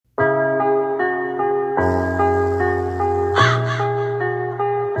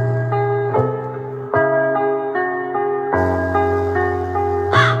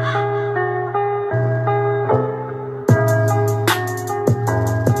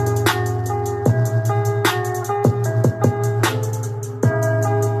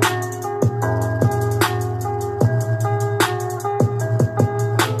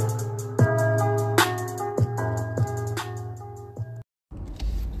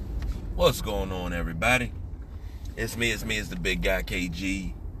What's going on, everybody? It's me, it's the big guy,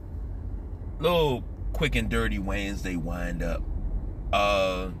 KG. Little quick and dirty Wednesday wind up.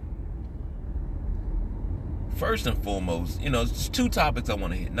 First and foremost, it's just two topics I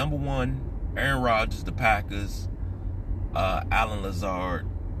want to hit. Number one, Aaron Rodgers, the Packers, Allen Lazard,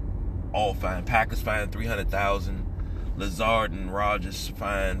 all fined. Packers fined $300,000. Lazard and Rodgers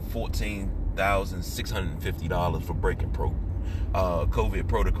fined $14,650 for breaking COVID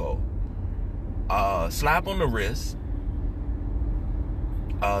protocol. Slap on the wrist.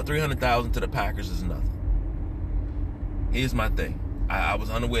 $300,000 to the Packers is nothing. Here's my thing. I was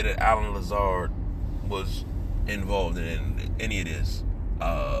unaware that Allen Lazard was involved in any of this.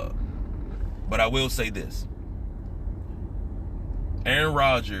 But I will say this. Aaron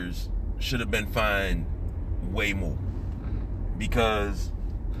Rodgers should have been fined way more. Because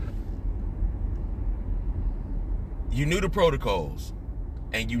you knew the protocols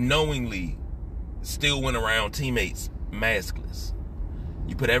and you knowingly still went around teammates maskless.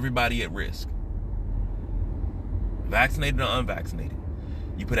 You put everybody at risk. Vaccinated or unvaccinated,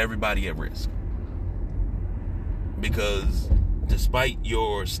 you put everybody at risk. Because despite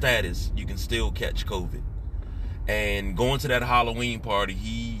your status, you can still catch COVID. And going to that Halloween party,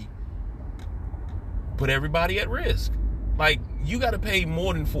 he put everybody at risk. Like, you got to pay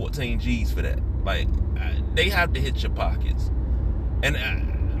more than 14 G's for that. Like, they have to hit your pockets. And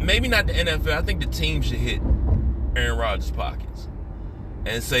maybe not the NFL. I think the team should hit Aaron Rodgers' pockets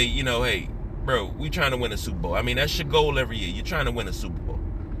and say, hey, bro, we trying to win a Super Bowl. I mean, that's your goal every year. You're trying to win a Super Bowl.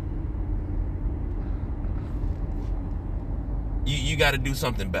 You got to do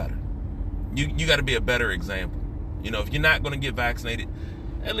something better. You got to be a better example. If you're not going to get vaccinated,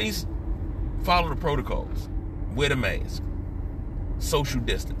 at least follow the protocols. Wear the mask. Social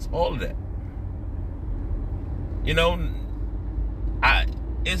distance. All of that.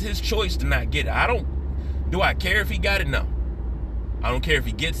 It's his choice to not get it. Do I care if he got it? No. I don't care if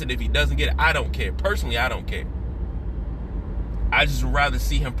he gets it. If he doesn't get it, I don't care. Personally, I don't care. I just would rather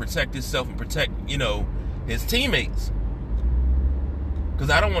see him protect himself and protect, his teammates. Because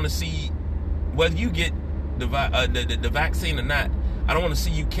I don't want to see, whether you get the vaccine or not, I don't want to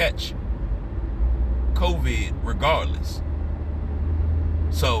see you catch COVID regardless.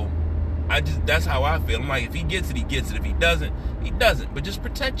 So, that's how I feel. I'm like, if he gets it, he gets it. If he doesn't, he doesn't. But just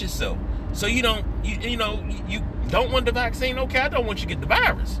protect yourself. So you don't want the vaccine? Okay, I don't want you to get the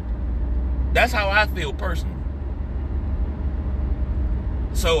virus. That's how I feel personally.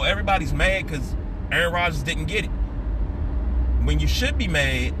 So everybody's mad because Aaron Rodgers didn't get it. When you should be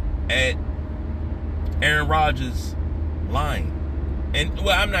mad at Aaron Rodgers lying. And,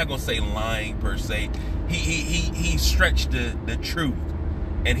 well, I'm not going to say lying per se. He stretched the truth.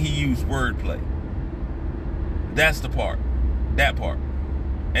 And he used wordplay. That's the part. That part.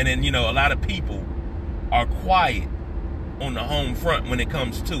 And then, a lot of people are quiet on the home front when it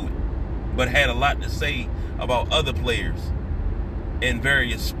comes to it. But had a lot to say about other players in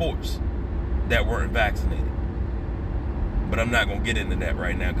various sports that weren't vaccinated. But I'm not going to get into that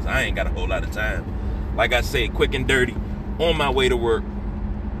right now because I ain't got a whole lot of time. Like I said, quick and dirty, on my way to work,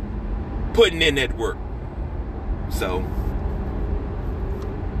 putting in that work. So,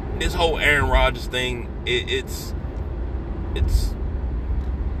 this whole Aaron Rodgers thing, it's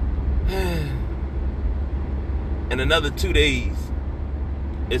in another 2 days,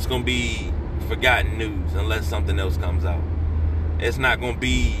 it's going to be forgotten news unless something else comes out. It's not going to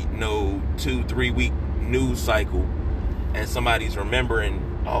be no 2-3 week news cycle and somebody's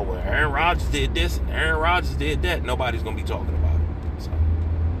remembering, oh, well, Aaron Rodgers did this and Aaron Rodgers did that. Nobody's going to be talking about it. So.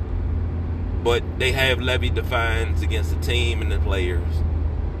 But they have levied the fines against the team and the players.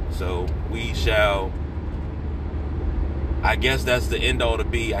 So we shall, I guess that's the end all to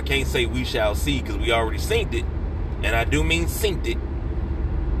be. I can't say we shall see because we already synced it. And I do mean synced it.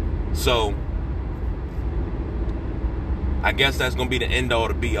 So I guess that's going to be the end all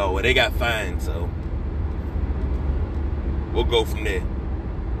to be all. Well, they got fined, so we'll go from there.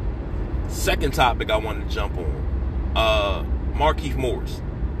 Second topic I wanted to jump on. Markieff Morris.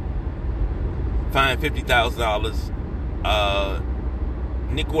 Fined $50,000.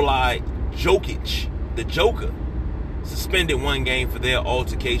 Nikola Jokic, the Joker, suspended 1 game for their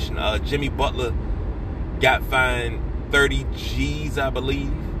altercation. Jimmy Butler got fined 30 G's, I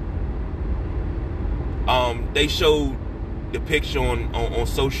believe. They showed the picture on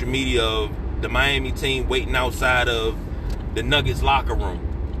social media of the Miami team waiting outside of the Nuggets locker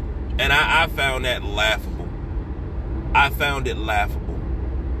room. And I found that laughable. I found it laughable.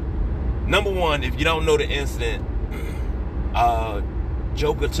 Number one, if you don't know the incident,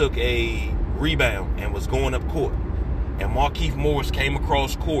 Joker took a rebound and was going up court. And Markieff Morris came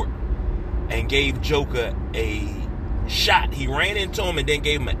across court and gave Joker a shot. He ran into him and then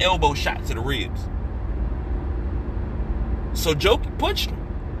gave him an elbow shot to the ribs. So Joker punched him.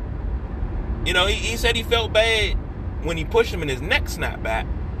 You know, he said he felt bad when he pushed him and his neck snapped back.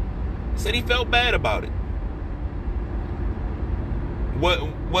 He said he felt bad about it. What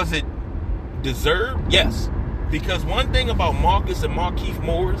was it deserved? Yes. Because one thing about Marcus and Markieff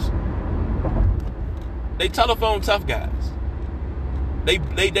Morris, they telephone tough guys. They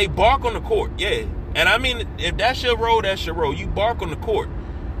bark on the court, yeah. And I mean, if that's your role, that's your role. You bark on the court.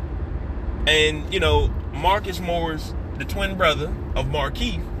 And, you know, Marcus Morris, the twin brother of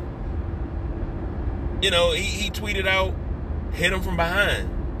Markieff, you know, he tweeted out, hit him from behind.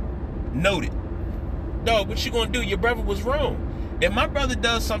 Noted. Dog, what you gonna do? Your brother was wrong. If my brother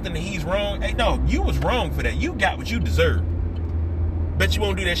does something and he's wrong, hey, dog, you was wrong for that. You got what you deserve. Bet you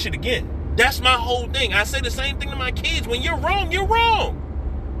won't do that shit again. That's my whole thing. I say the same thing to my kids. When you're wrong, you're wrong.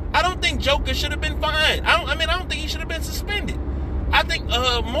 I don't think Joker should have been fined. I don't think he should have been suspended. I think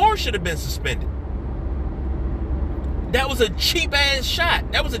Moore should have been suspended. That was a cheap-ass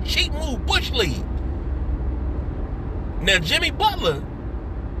shot. That was a cheap move. Bush League. Now, Jimmy Butler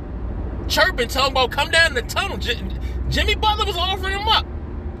chirping, talking about come down the tunnel. Jimmy Butler was offering him up.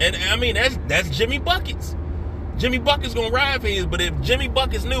 And, I mean, that's Jimmy Buckets. Jimmy Buckets gonna ride for his, but if Jimmy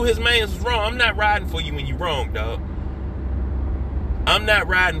Buckets knew his man was wrong, I'm not riding for you when you're wrong, dog. I'm not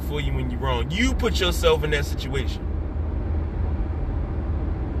riding for you when you're wrong. You put yourself in that situation.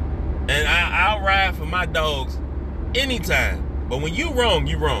 And I'll ride for my dogs anytime. But when you wrong,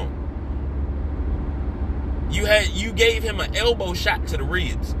 you wrong. You gave him an elbow shot to the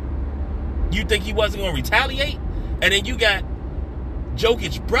ribs. You think he wasn't gonna retaliate? And then you got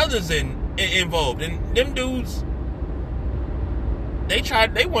Jokic's brothers involved. And them dudes,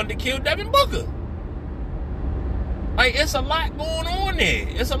 they wanted to kill Devin Booker. Like, it's a lot going on there.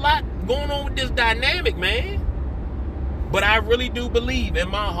 It's a lot going on with this dynamic, man. But I really do believe in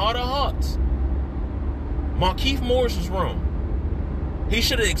my heart of hearts, Markieff Morris was wrong. He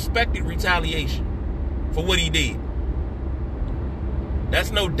should have expected retaliation for what he did.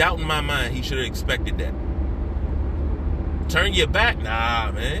 That's no doubt in my mind. He should have expected that. Turn your back?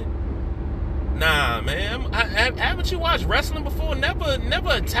 Nah, man. Haven't you watched wrestling before?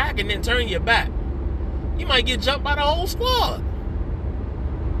 Never attack and then turn your back. You might get jumped by the whole squad.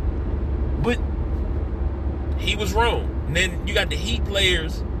 But he was wrong. And then you got the Heat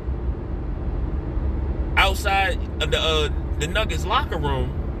players outside of the Nuggets locker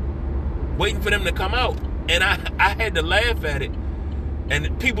room waiting for them to come out. And I had to laugh at it.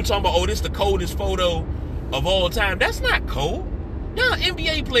 And people talking about, oh, this is the coldest photo of all time. That's not cold. Y'all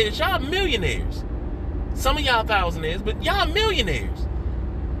NBA players, y'all millionaires. Some of y'all thousandaires, but y'all millionaires.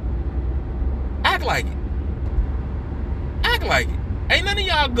 Act like it. Act like it. Ain't none of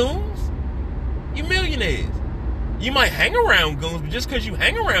y'all goons. You millionaires. You might hang around goons, but just because you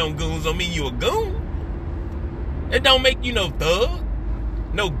hang around goons don't mean you a goon. It don't make you no thug,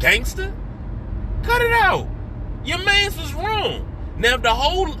 no gangster. Cut it out. Your mans was wrong. Now, if the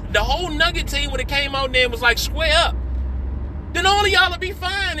whole Nugget team would have came out there and was like, square up, then all of y'all would be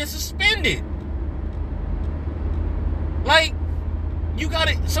fine and suspended. Like,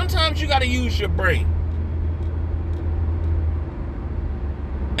 sometimes you gotta use your brain.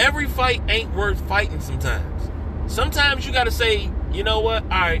 Every fight ain't worth fighting sometimes. Sometimes you gotta say, you know what, all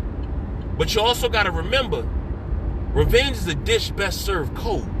right. But you also gotta remember, revenge is a dish best served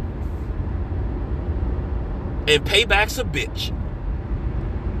cold. And payback's a bitch.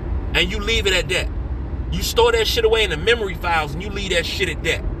 And you leave it at that. You store that shit away in the memory files and you leave that shit at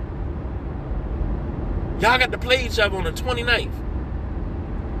that. Y'all got to play each other on the 29th.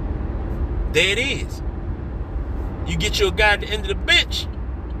 There it is. You get your guy at the end of the bench.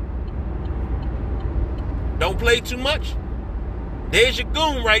 Don't play too much. There's your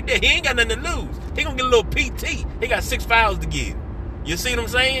goon right there. He ain't got nothing to lose. He gonna get a little PT. He got 6 fouls to give. You see what I'm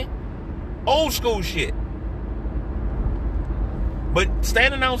saying? Old school shit. But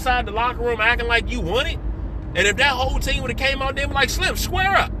standing outside the locker room acting like you won it, and if that whole team would have came out there and like, Slim,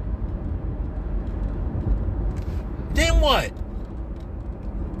 square up. Then what?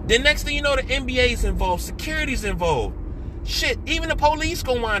 Then next thing you know, the NBA's involved, security's involved. Shit, even the police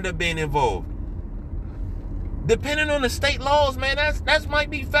gonna wind up being involved. Depending on the state laws, man, that's might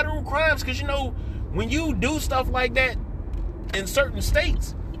be federal crimes, because you know, when you do stuff like that in certain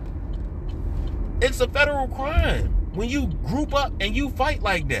states, it's a federal crime. When you group up and you fight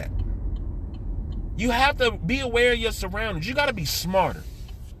like that, you have to be aware of your surroundings. You got to be smarter.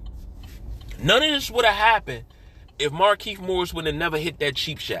 None of this would have happened if Markieff Morris would have never hit that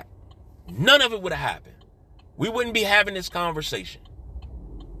cheap shot. None of it would have happened. We wouldn't be having this conversation.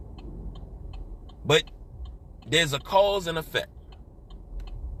 But there's a cause and effect.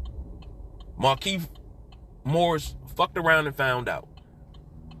 Markieff Morris fucked around and found out.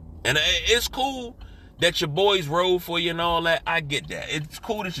 And it's cool that your boys rode for you and all that. I get that. It's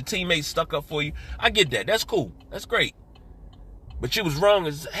cool that your teammates stuck up for you. I get that. That's cool. That's great. But you was wrong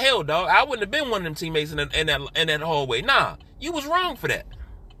as hell, dog. I wouldn't have been one of them teammates in that hallway. Nah, you was wrong for that.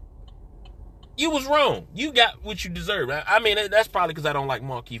 You was wrong. You got what you deserve. I mean, that's probably because I don't like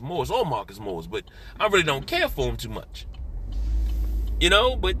Markieff Morris or Marcus Morris, but I really don't care for him too much. You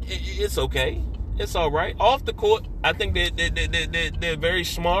know, but it's okay. It's all right. Off the court, I think they're very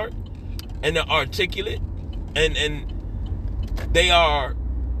smart and they're articulate and they are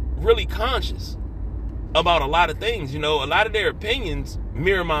really conscious about a lot of things. You know, a lot of their opinions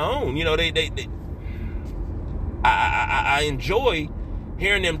mirror my own. You know, I enjoy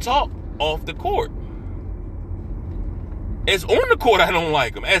hearing them talk off the court. As on the court, I don't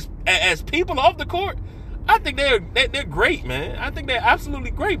like them. As people off the court, I think they're great, man. I think they're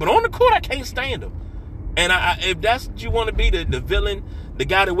absolutely great. But on the court, I can't stand them. And if that's what you want to be, the villain, the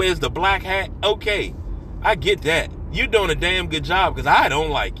guy that wears the black hat, okay, I get that. You're doing a damn good job because I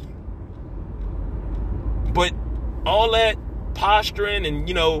don't like you. But all that posturing and,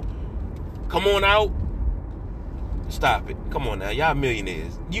 you know, come on out, stop it. Come on now, y'all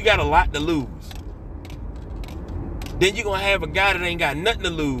millionaires. You got a lot to lose. Then you're going to have a guy that ain't got nothing to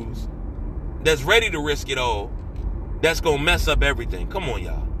lose, that's ready to risk it all, that's going to mess up everything. Come on,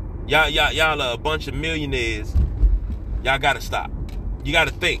 y'all. Y'all are a bunch of millionaires. Y'all got to stop. You got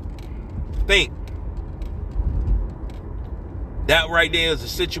to think. Think. That right there is a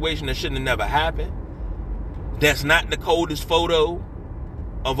situation that shouldn't have never happened. That's not the coldest photo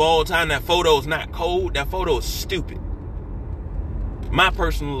of all time. That photo is not cold. That photo is stupid. My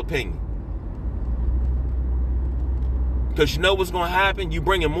personal opinion. Because you know what's going to happen? You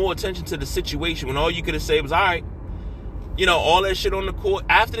bringing more attention to the situation when all you could have said was, all right, you know, all that shit on the court.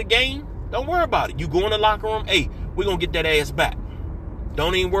 After the game, don't worry about it. You go in the locker room, hey, we're going to get that ass back.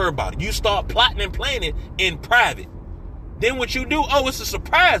 Don't even worry about it. You start plotting and planning in private. Then what you do, oh, it's a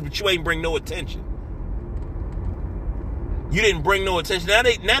surprise, but you ain't bring no attention. You didn't bring no attention. Now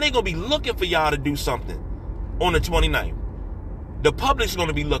they going to be looking for y'all to do something on the 29th. The public's going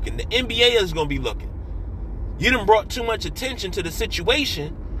to be looking. The NBA is going to be looking. You done brought too much attention to the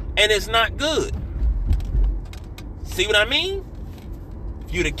situation, and it's not good. See what I mean?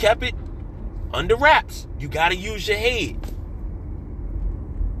 If you'd have kept it under wraps, you got to use your head.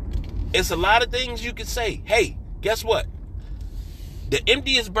 It's a lot of things you could say. Hey, guess what? The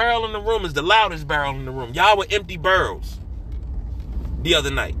emptiest barrel in the room is the loudest barrel in the room. Y'all were empty barrels the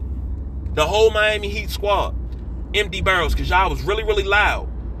other night. The whole Miami Heat squad, empty barrels, because y'all was really, really loud.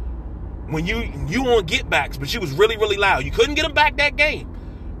 When you on get backs, but you was really, really loud. You couldn't get them back that game.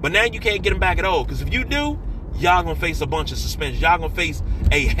 But now you can't get them back at all. Because if you do, y'all going to face a bunch of suspensions. Y'all going to face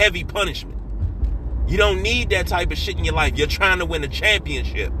a heavy punishment. You don't need that type of shit in your life. You're trying to win a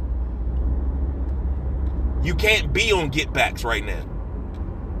championship. You can't be on get backs right now.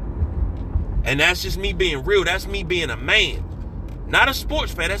 And that's just me being real. That's me being a man. Not a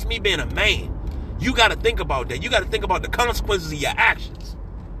sports fan. That's me being a man. You got to think about that. You got to think about the consequences of your actions.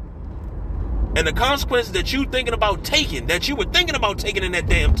 And the consequences that you thinking about taking, that you were thinking about taking in that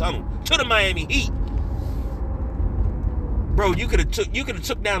damn tunnel to the Miami Heat. Bro, you could have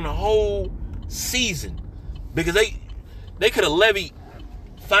took down the whole season because they could have levied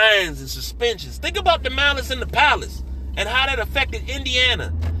fines and suspensions. Think about the Malice in the Palace and how that affected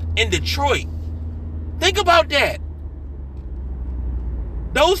Indiana and Detroit. Think about that.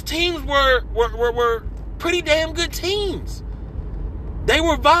 Those teams were pretty damn good teams. They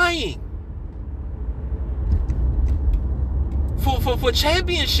were vying for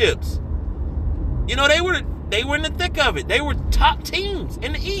championships. You know, they were in the thick of it. They were top teams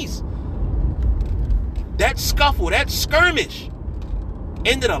in the East. That scuffle, that skirmish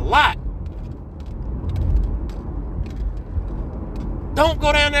ended a lot. Don't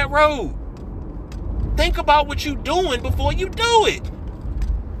go down that road. Think about what you're doing before you do it.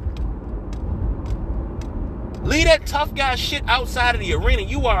 Leave that tough guy shit outside of the arena.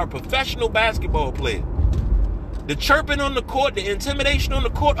 You are a professional basketball player. The chirping on the court, the intimidation on the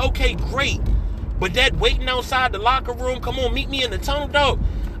court, okay, great. But that waiting outside the locker room, come on, meet me in the tunnel, dog.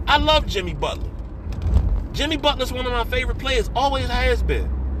 I love Jimmy Butler. Jimmy Butler's one of my favorite players, always has been.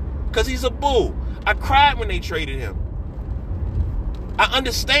 Because he's a bull. I cried when they traded him. I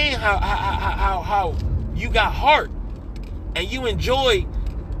understand how you got heart and you enjoy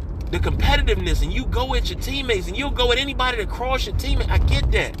the competitiveness and you go at your teammates and you'll go at anybody to cross your teammate. I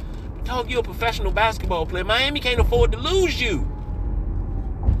get that. But dog, you're a professional basketball player. Miami can't afford to lose you.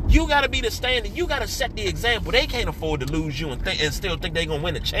 You got to be the standard. You got to set the example. They can't afford to lose you and still think they're going to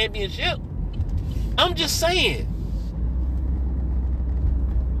win a championship. I'm just saying.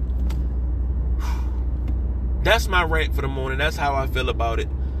 That's my rant for the morning. That's how I feel about it.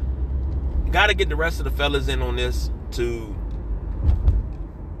 Got to get the rest of the fellas in on this to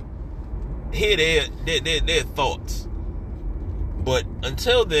hear their thoughts. But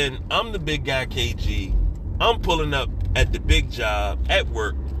until then, I'm the big guy KG. I'm pulling up at the big job at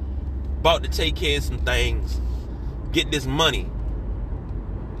work, about to take care of some things, get this money.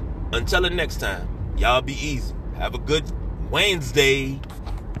 Until the next time, y'all be easy. Have a good Wednesday.